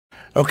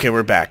Okay,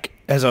 we're back.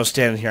 As I was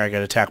standing here, I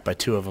got attacked by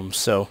two of them,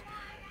 so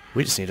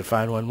we just need to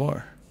find one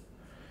more.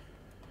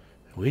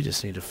 We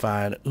just need to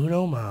find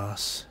Uno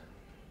Mas.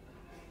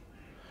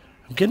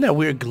 I'm getting that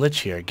weird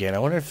glitch here again. I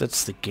wonder if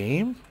that's the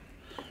game?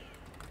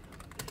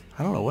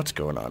 I don't know what's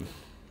going on.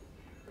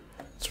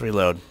 Let's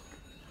reload.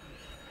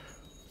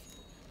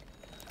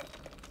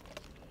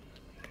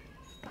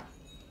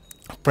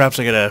 Perhaps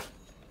I gotta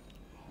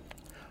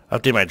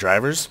update my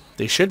drivers.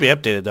 They should be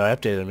updated, though. I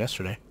updated them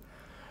yesterday.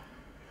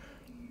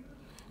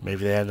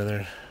 Maybe they had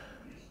another...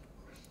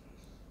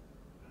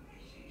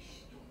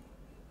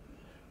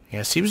 Yeah,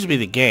 it seems to be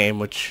the game,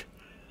 which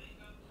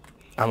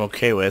I'm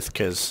okay with,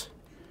 because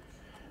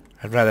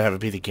I'd rather have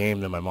it be the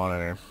game than my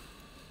monitor.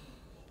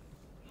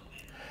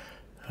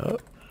 Oh,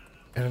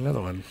 and another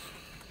one.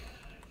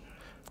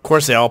 Of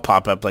course, they all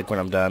pop up, like, when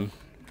I'm done.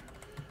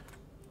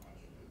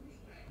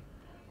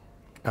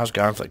 I was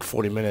gone for like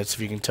 40 minutes, if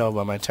you can tell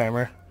by my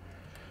timer.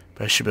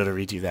 But I should be able to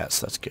redo that,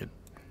 so that's good.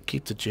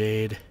 Keep the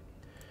jade.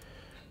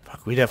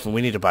 Fuck, we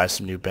need to buy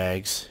some new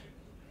bags.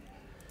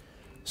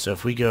 So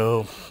if we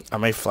go, I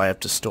might fly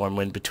up to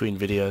Stormwind between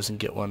videos and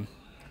get one.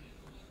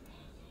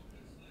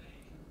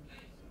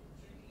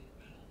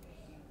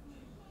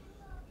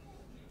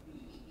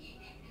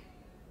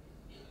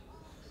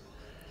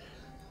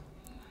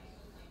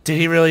 Did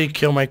he really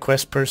kill my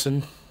quest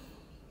person?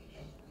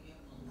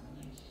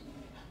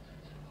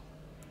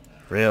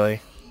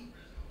 Really?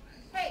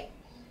 Hey.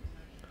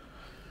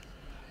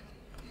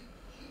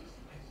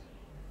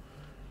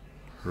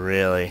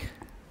 Really?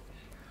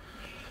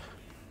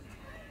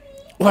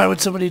 Why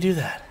would somebody do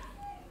that?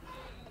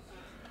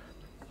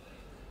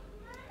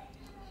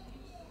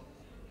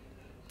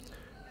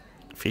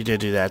 If he did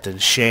do that, then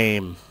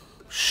shame.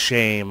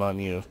 Shame on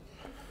you.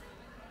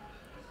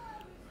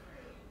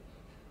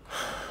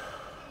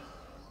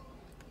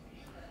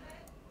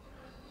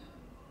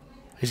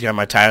 He's got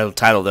my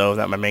title though,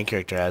 that my main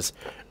character has.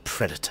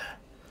 Predator.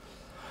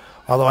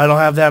 Although I don't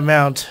have that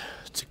mount.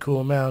 It's a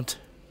cool mount.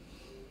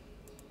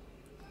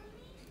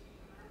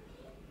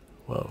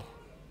 Whoa.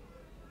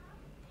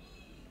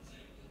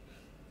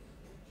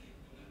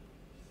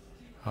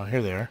 Oh,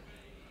 here they are.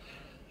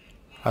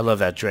 I love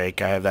that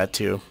Drake. I have that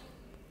too.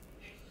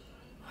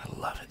 I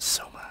love it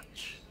so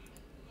much.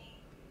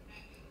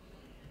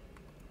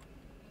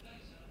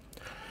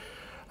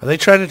 Are they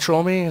trying to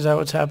troll me? Is that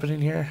what's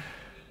happening here?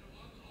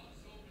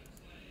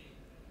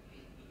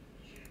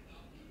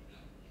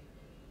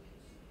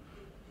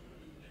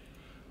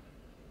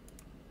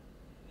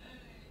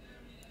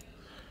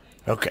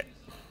 Okay.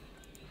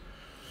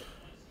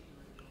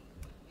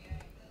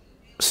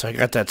 So I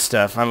got that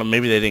stuff. I don't know,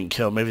 maybe they didn't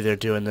kill. Maybe they're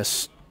doing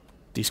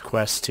these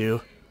quests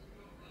too.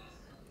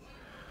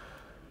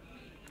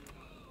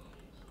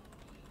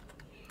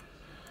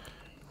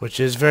 Which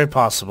is very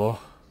possible.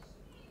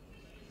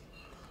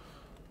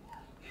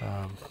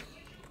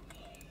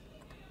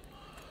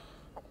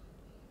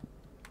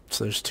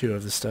 So there's two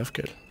of the stuff.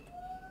 Good.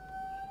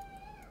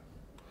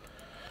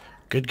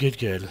 Good, good,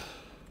 good.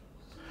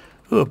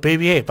 Ooh, a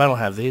baby ape. I don't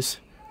have these.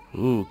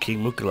 Ooh,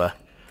 King Mukula.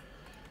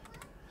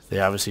 They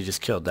obviously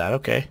just killed that.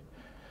 Okay.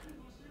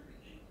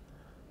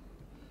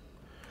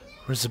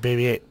 Where's the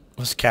baby ape?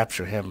 Let's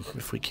capture him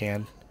if we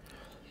can.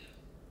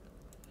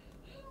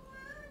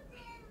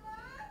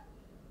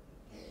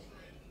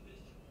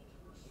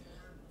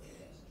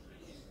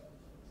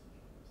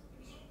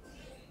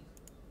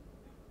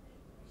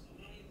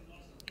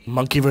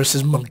 Monkey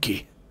versus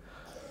monkey.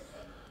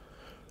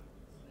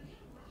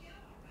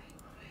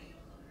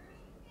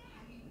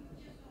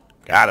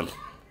 Got him.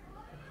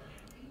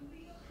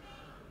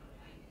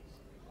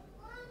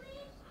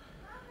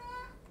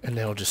 And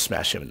then we'll just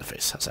smash him in the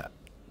face. How's that?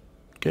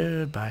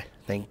 Goodbye.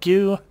 Thank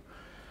you.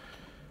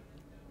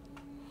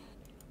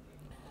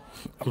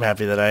 I'm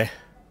happy that I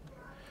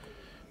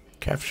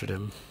captured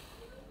him.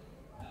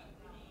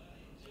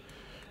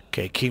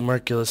 Okay, King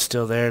Mercula's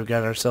still there. We've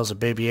got ourselves a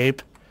baby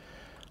ape.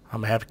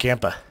 I'm a happy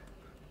camper.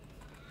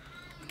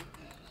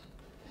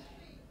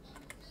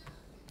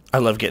 I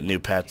love getting new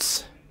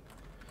pets.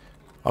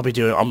 I'll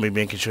be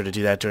making sure to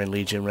do that during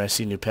Legion. When I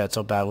see new pets,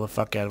 I'll battle the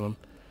fuck out of them.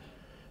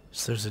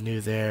 So there's a new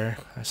there.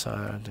 I saw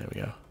that. There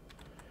we go.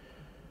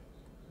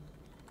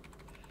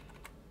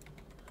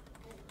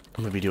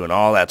 I'm going to be doing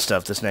all that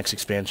stuff this next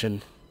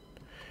expansion.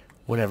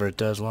 Whenever it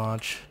does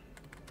launch.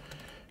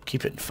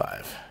 Keep it in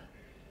 5.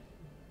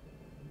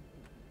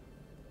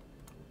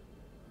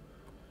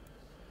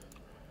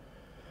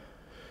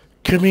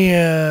 Come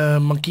here,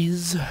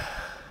 monkeys.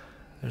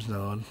 There's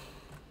another one.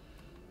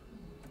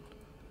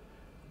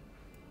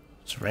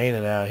 It's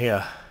raining out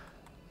here.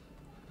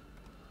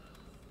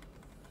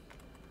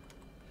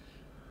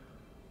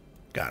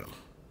 Got him.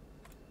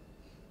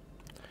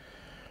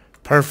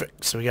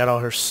 Perfect. So we got all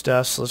her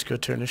stuff. So let's go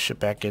turn this shit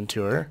back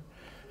into her.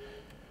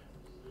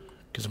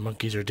 Because the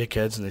monkeys are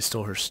dickheads and they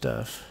stole her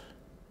stuff.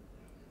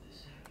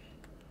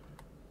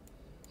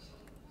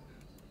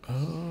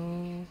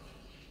 Oh.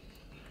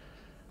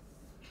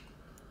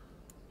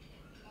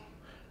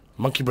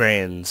 Monkey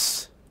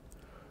brains.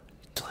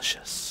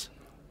 Delicious.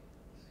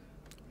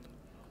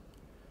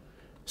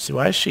 See,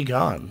 why is she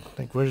gone?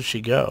 Like, where did she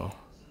go?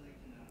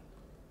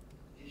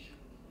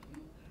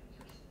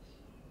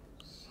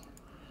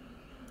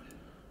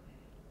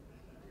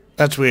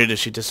 That's weird if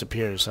she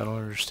disappears. I don't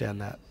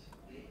understand that.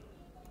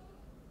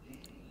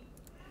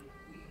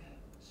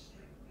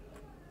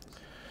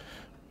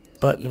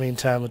 But in the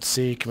meantime, let's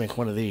see. You can make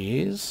one of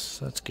these.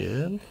 That's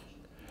good.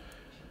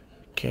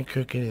 Can't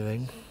cook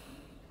anything.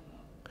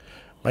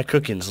 My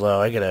cooking's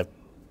low.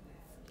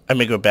 I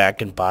may go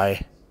back and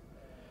buy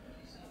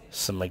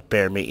some like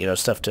bear meat, you know,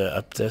 stuff to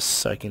up this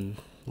so I can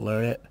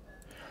learn it.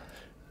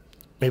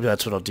 Maybe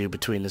that's what I'll do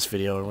between this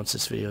video or once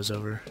this video's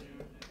over.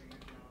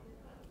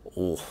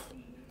 Oh.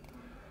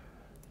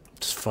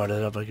 Just fired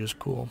it up like it was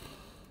cool.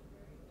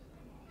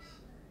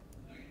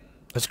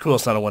 That's cool.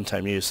 It's not a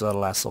one-time use, so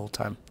that'll last the whole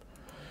time.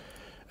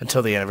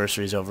 Until the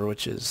anniversary's over,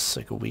 which is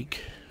like a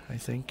week, I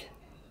think.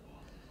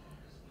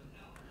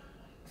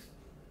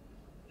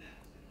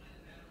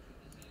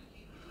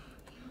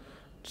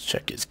 Let's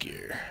check his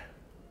gear.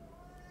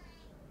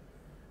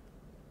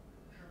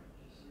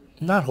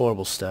 Not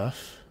horrible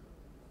stuff.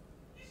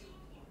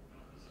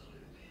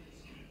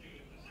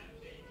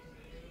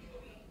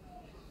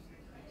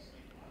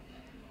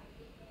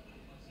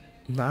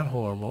 Not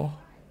horrible.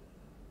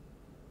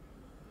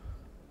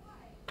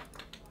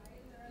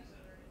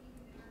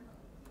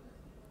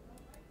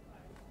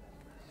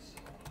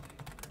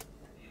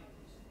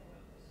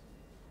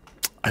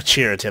 I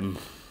cheer at him.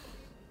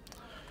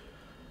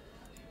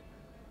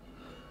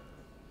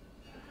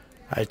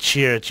 I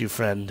cheer at you,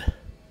 friend.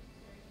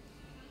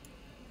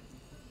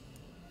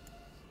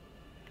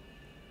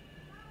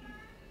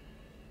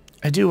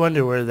 I do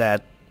wonder where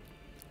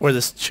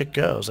this chick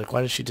goes. Like,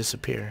 why did she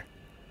disappear?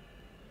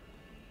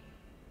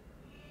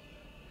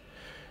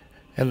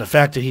 And the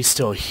fact that he's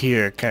still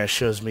here kind of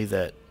shows me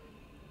that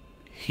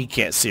he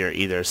can't see her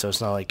either, so it's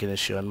not like an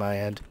issue on my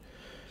end.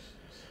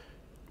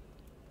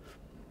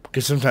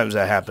 Because sometimes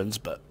that happens,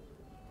 but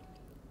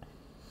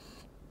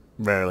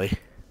rarely.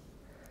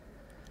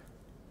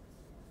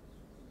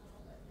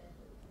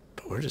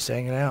 But we're just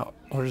hanging out.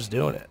 We're just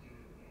doing it.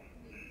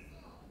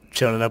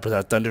 Chilling up with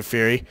our Thunder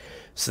Fury.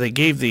 So they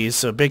gave these,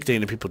 so a big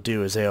thing that people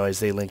do is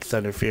they link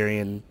Thunder Fury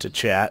into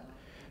chat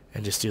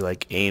and just do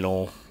like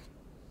anal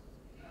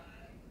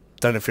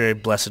Thunder Fury,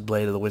 Blessed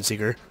Blade of the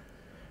Windseeker.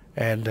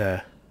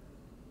 And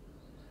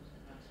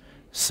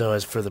so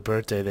as for the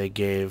birthday, they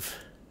gave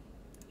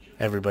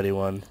everybody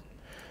one.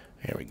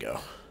 Here we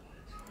go.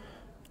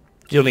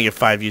 You only get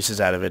 5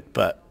 uses out of it,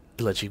 but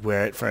it lets you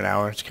wear it for an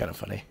hour. It's kind of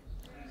funny.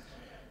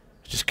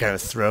 Just kind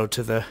of throw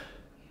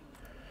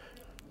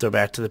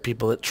back to the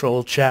people that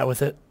troll chat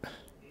with it.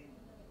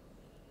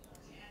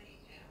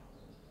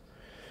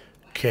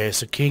 Okay,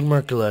 so King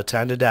Merkula,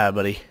 time to die,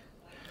 buddy.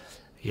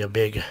 You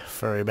big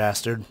furry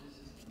bastard.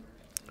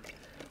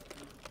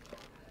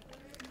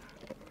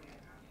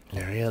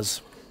 There he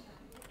is.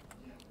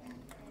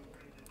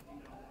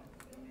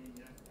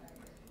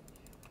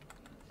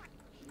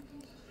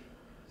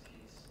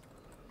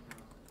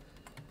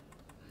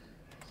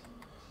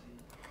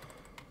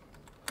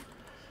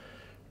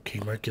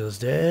 King Merkula's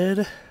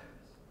dead.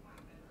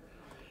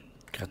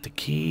 Got the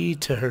key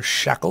to her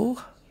shackle.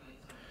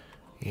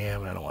 Yeah,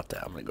 but I don't want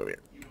that. I'm gonna go over here.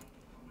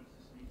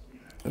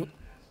 Oop.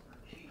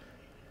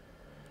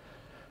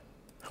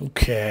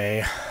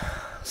 Okay.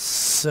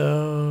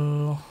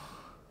 So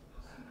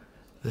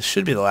this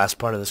should be the last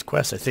part of this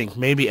quest, I think.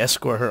 Maybe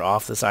escort her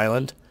off this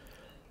island.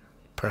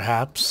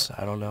 Perhaps.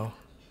 I don't know.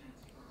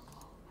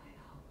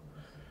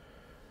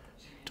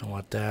 Don't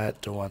want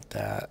that. Don't want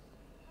that.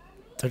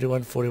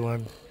 31,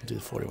 41. Do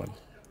the 41.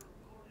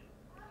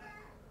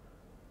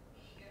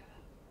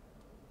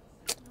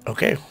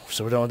 Okay,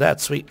 so we're done with that.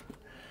 Sweet.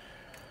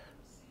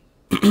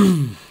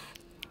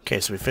 Okay,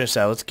 so we finished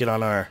that. Let's get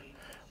on our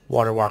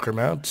water walker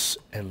mounts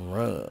and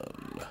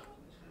run.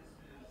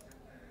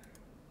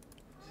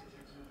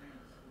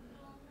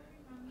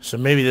 So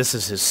maybe this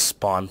is his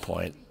spawn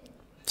point.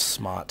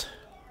 Smot.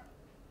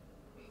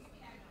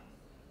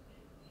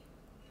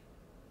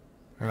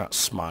 Or not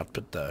Smot,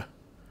 but the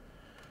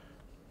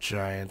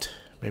giant.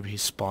 Maybe he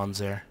spawns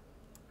there.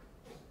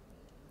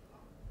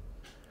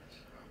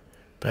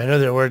 But I know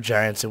there were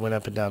giants that went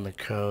up and down the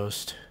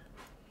coast.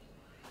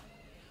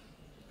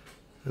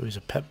 Ooh, he's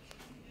a pet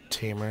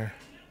tamer.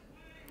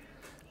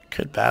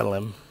 Could battle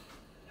him.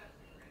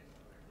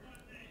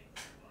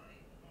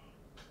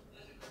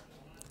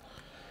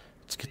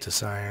 Let's get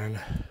this iron.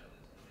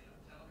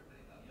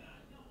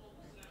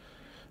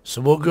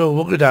 So we'll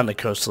go down the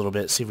coast a little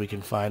bit, see if we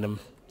can find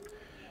him.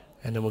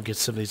 And then we'll get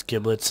some of these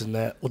giblets and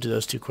that. We'll do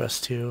those 2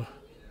 quests too.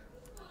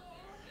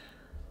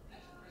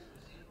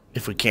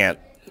 If we can't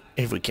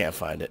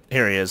find it.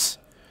 Here he is.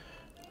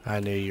 I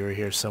knew you were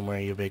here somewhere,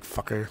 you big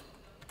fucker.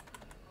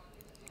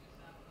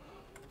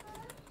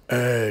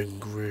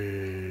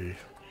 Angry.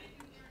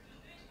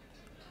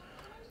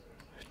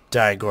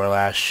 Die,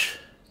 Gorlash.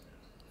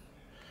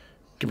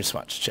 Give me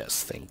Smot's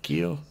chest, thank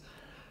you.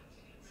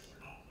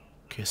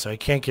 Okay, so I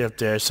can't get up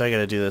there, so I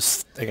gotta do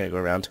this. I gotta go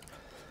around.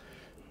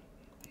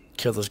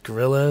 Kill those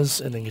gorillas,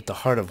 and then get the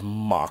Heart of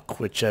Mok,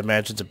 which I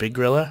imagine is a big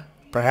gorilla.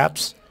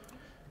 perhaps?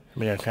 I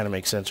mean, that kind of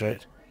makes sense,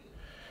 right?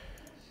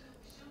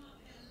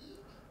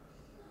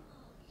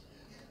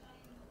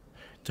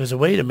 There's a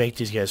way to make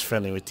these guys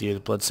friendly with you, the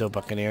Bloodstone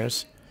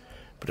Buccaneers.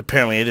 But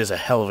apparently it is a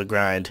hell of a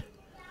grind.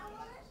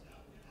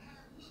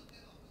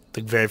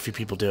 Like, very few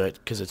people do it,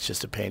 because it's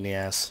just a pain in the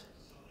ass.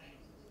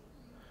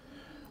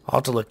 I'll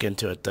have to look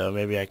into it, though.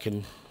 Maybe I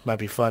can... Might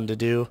be fun to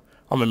do.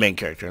 I'm a main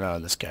character, not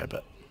on this guy,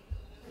 but...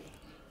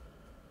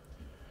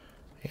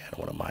 Yeah, I don't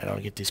want to mind. I want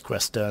to get these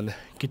quests done.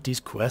 Get these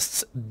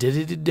quests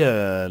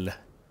done.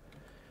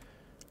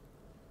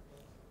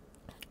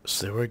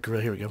 So we're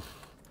grill. Here we go.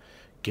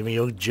 Give me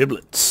your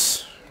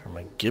giblets. Or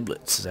my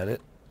giblets. Is that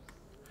it?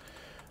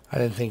 I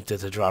didn't think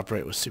that the drop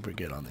rate was super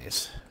good on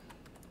these.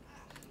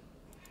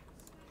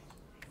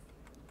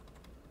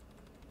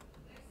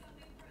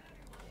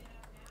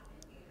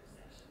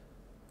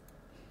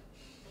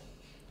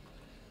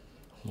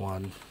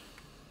 One.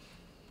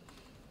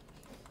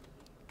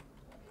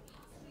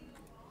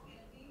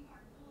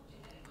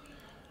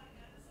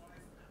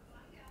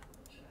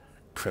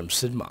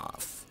 Crimson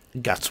Moth.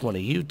 Got one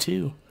of you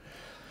too.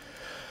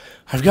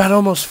 I've got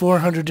almost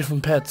 400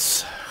 different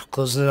pets.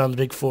 Closing in on the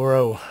big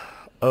 4-0.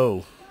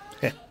 Oh.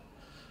 Heh.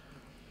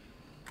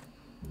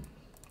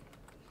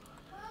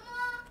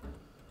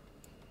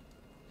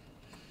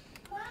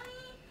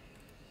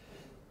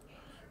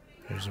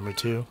 Here's number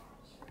 2.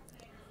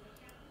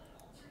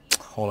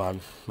 Hold on.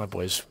 My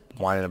boy's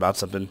whining about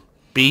something.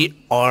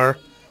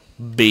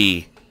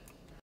 BRB.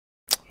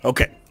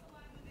 Okay.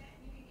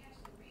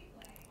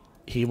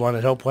 He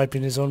wanted help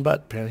wiping his own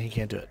butt. Apparently he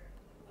can't do it.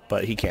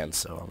 But he can,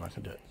 so I'm not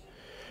going to do it.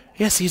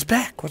 Yes, he's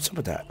back. What's up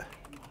with that?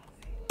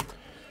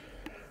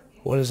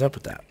 What is up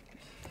with that?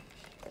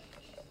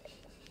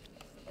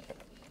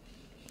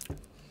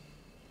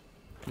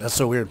 That's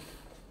so weird.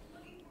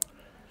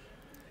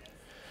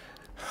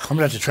 I'm going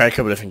to have to try a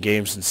couple different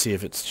games and see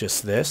if it's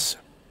just this.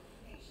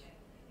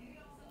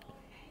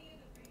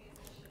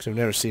 Because I've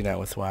never seen that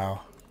with WoW.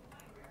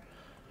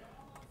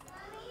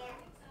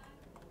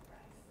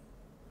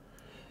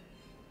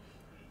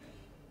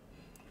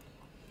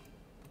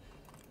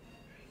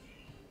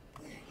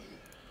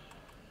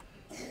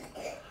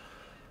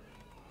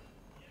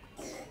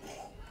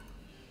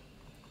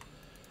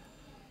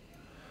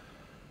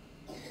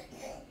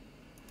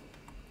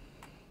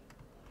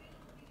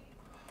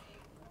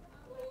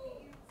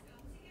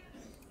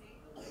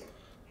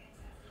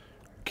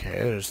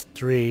 Okay, there's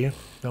 3.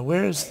 Now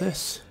where is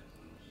this?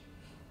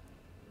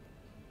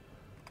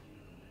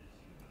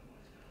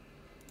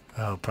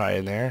 Oh, probably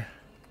in there.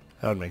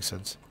 That would make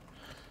sense.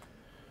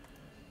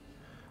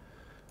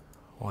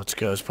 Let's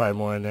go. There's probably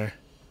more in there.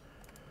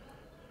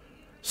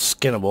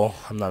 Skinnable.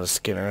 I'm not a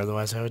skinner,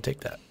 otherwise I would take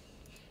that.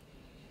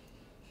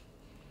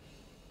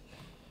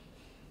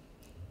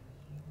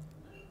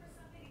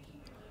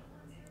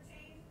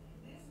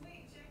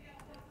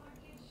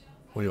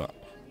 What do you want?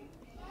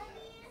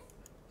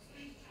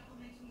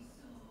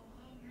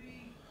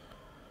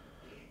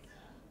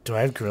 Do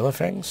I have gorilla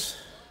fangs?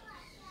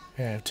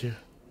 Yeah, I have 2.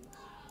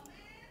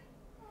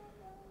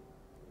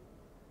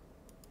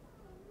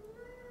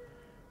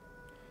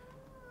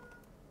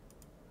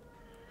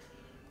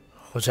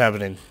 What's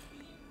happening?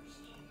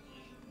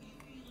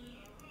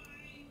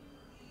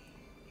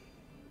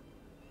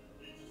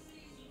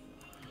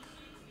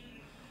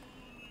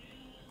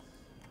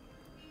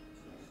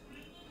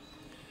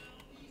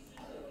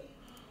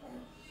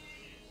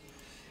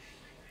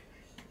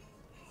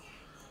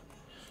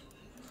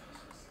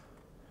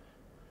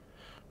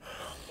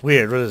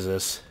 Weird, what is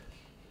this?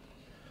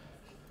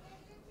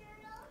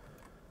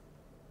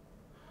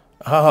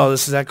 Oh,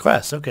 this is that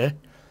quest, okay.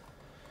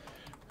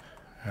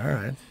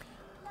 Alright.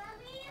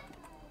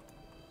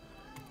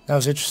 That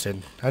was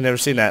interesting. I've never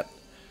seen that.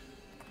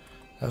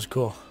 That was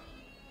cool.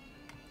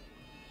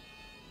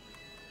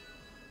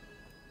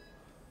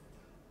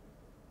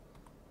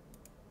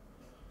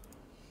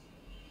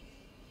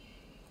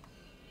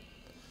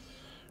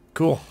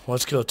 Cool.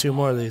 Let's kill 2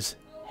 more of these.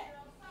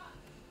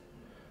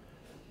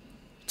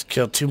 Let's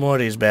kill 2 more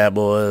of these bad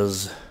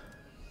boys.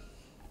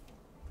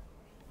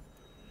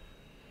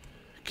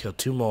 Kill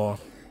 2 more.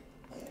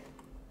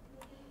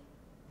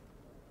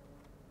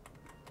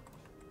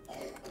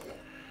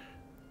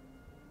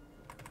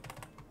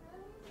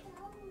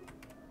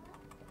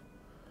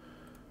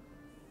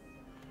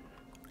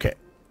 Okay.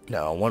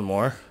 Now 1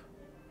 more.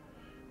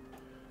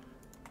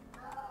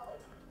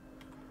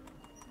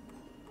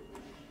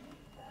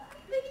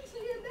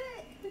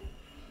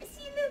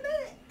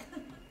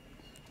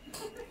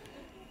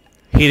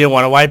 He didn't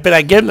want to wipe it.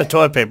 I gave him the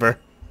toilet paper.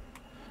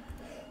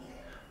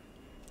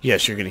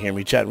 Yes, you're going to hear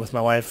me chatting with my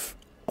wife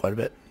quite a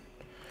bit.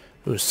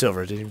 It was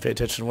silver. Didn't even pay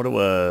attention to what it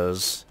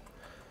was.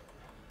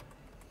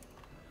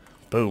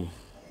 Boom.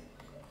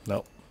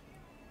 Nope.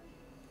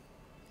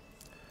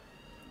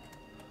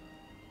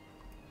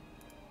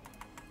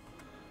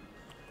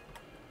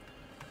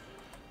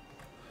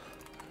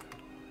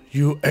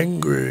 You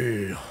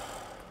angry.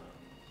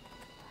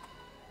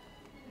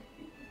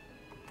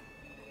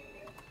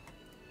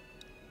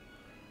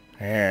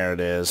 There it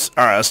is.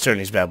 Alright, let's turn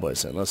these bad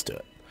boys in. Let's do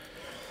it.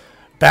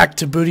 Back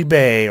to Booty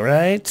Bay,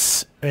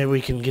 right? Maybe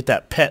we can get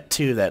that pet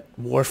too, that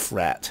wharf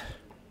rat.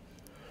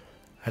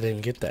 I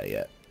didn't get that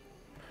yet.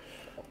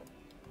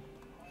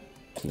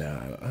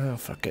 No, oh,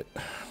 fuck it.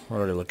 We're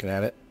already looking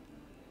at it.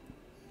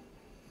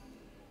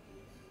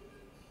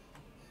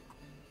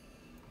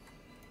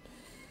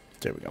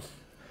 There we go.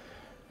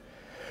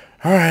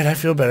 Alright, I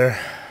feel better.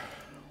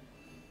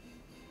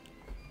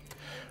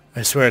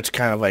 I swear it's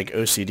kind of like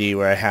OCD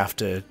where I have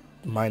to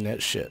mind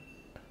that shit.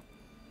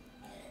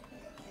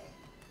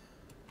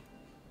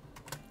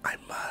 I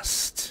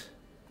must.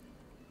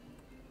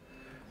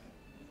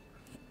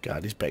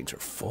 God, these bags are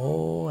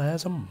full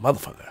as a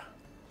motherfucker.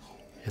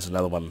 Here's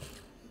another one.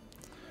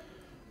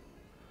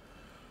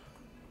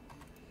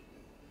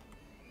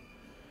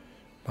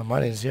 My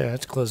money's, yeah,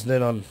 it's closing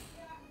in on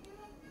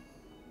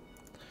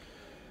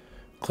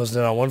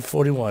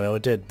 141. Oh,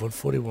 it did.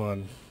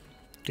 141.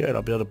 Good,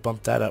 I'll be able to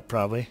bump that up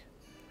probably.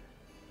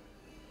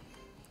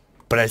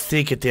 But I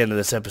think at the end of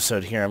this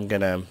episode here, I'm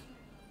gonna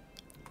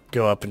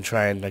go up and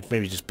try and like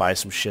maybe just buy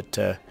some shit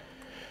to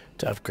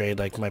upgrade,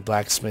 like my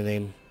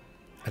blacksmithing.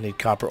 I need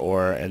copper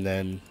ore, and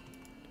then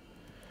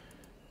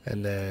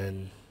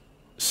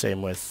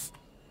same with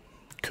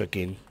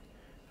cooking.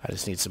 I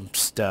just need some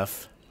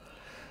stuff,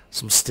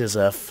 some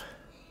stizuff.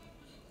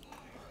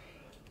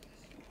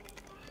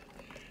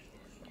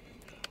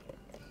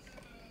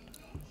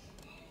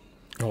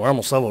 Oh, we're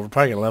almost level. We're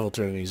probably gonna level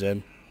turn these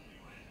in.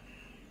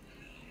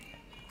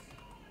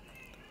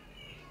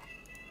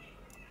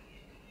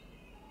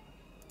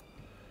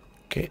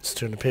 Okay, let's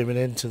turn the payment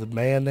into the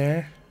man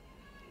there.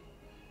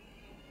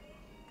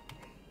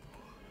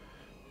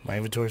 My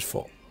inventory's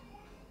full.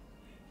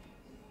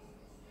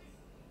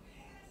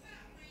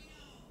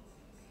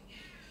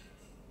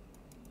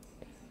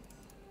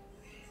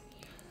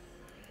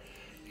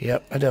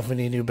 Yep, I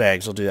definitely need new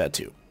bags. I'll do that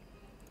too.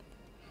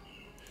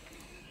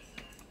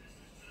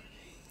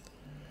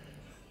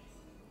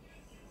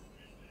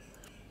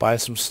 Buy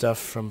some stuff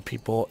from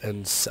people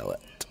and sell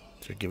it.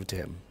 Or give it to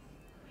him.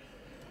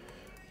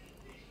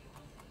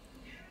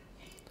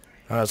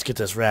 Alright, let's get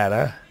this rat,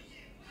 huh?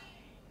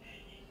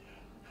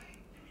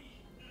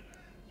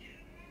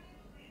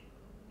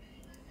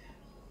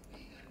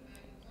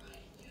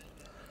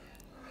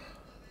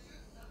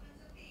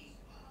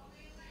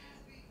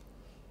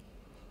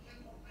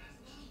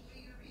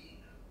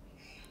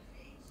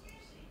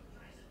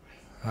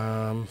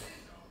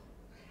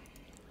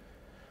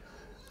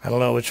 I don't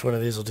know which one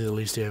of these will do the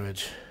least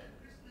damage.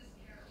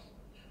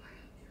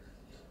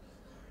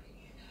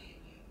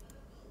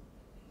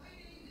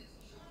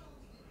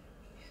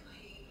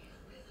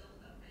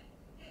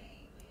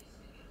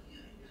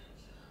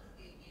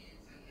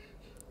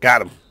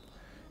 Got him.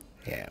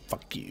 Yeah,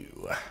 fuck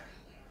you.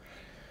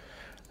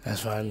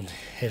 That's fine.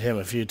 Hit him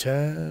a few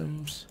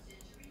times.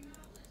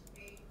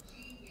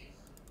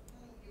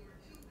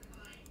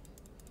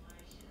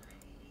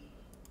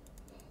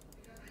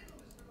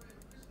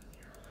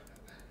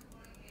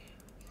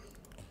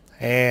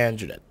 And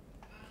you're dead.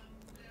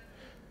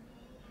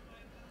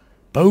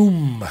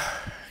 Boom.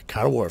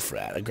 Caught a wharf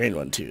rat. A green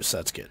one too, so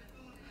that's good.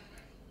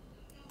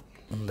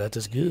 That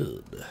is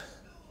good.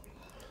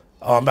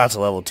 Oh, I'm about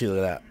to level 2. Look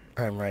at that.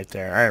 I'm right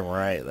there. I'm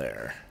right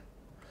there.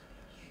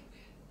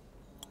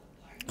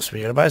 So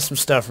we gotta buy some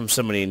stuff from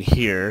somebody in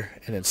here,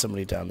 and then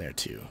somebody down there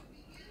too.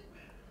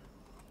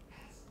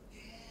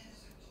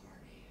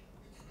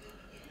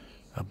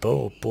 A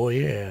boy,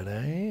 yeah,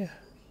 eh?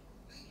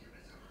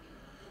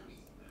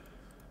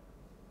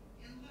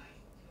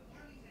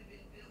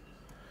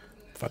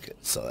 Fuck it,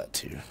 sell that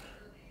too.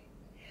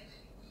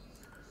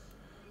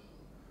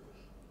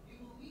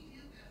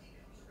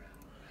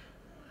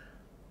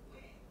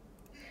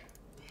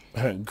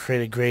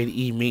 Create a grade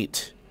E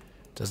meat.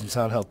 Doesn't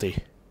sound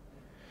healthy.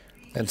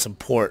 And some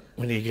port.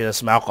 We need to get us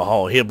some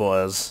alcohol here,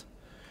 boys.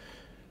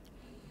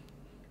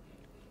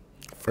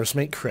 First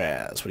mate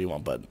Kraz. What do you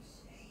want, bud?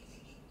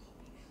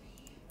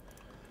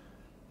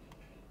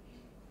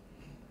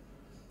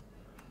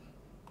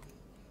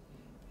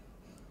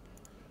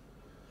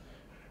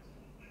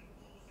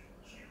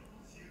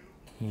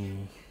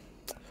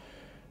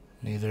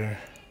 Neither.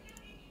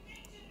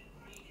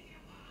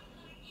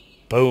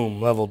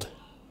 Boom, leveled.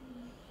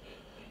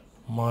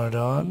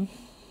 Mardon.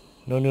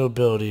 No new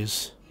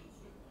abilities.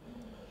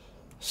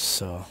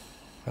 So,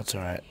 that's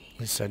alright. At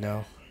least I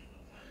know.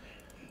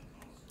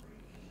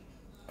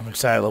 I'm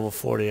excited. Level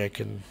 40, I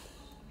can...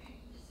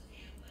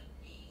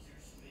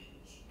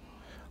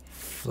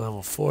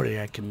 Level 40,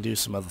 I can do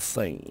some other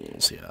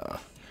things. Yeah.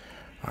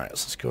 Alright,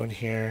 so let's go in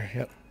here.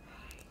 Yep.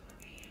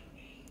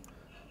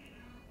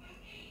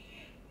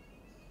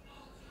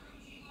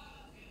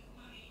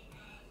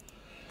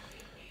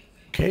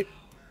 Okay.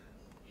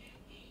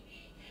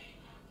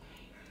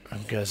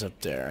 Guys up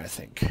there, I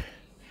think.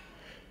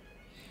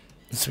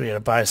 So we gotta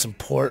buy some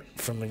port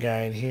from the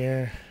guy in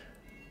here.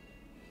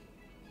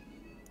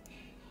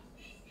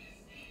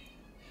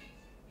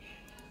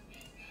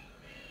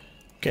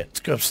 Okay, let's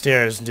go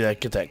upstairs and do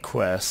that. Get that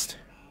quest.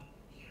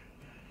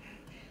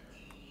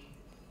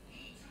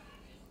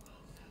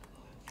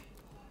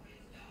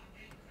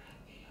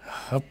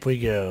 Up we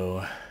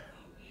go.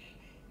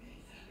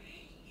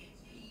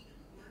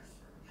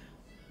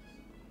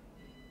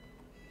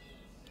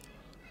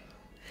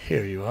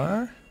 Here you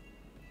are.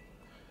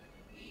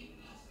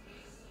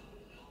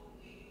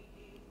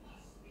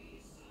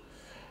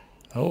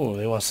 Oh,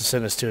 they wants to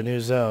send us to a new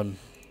zone.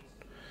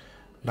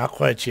 Not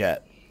quite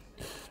yet,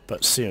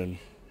 but soon.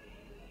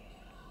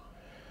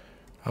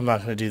 I'm not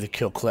going to do the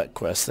kill collect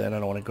quest then. I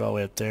don't want to go all the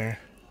way up there.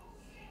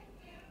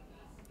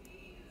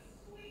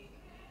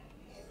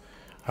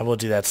 I will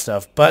do that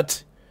stuff,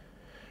 but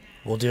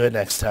we'll do it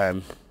next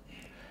time.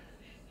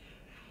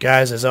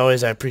 Guys, as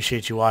always, I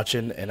appreciate you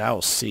watching, and I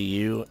will see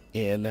you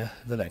in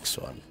the next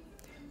one.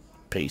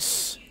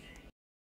 Peace.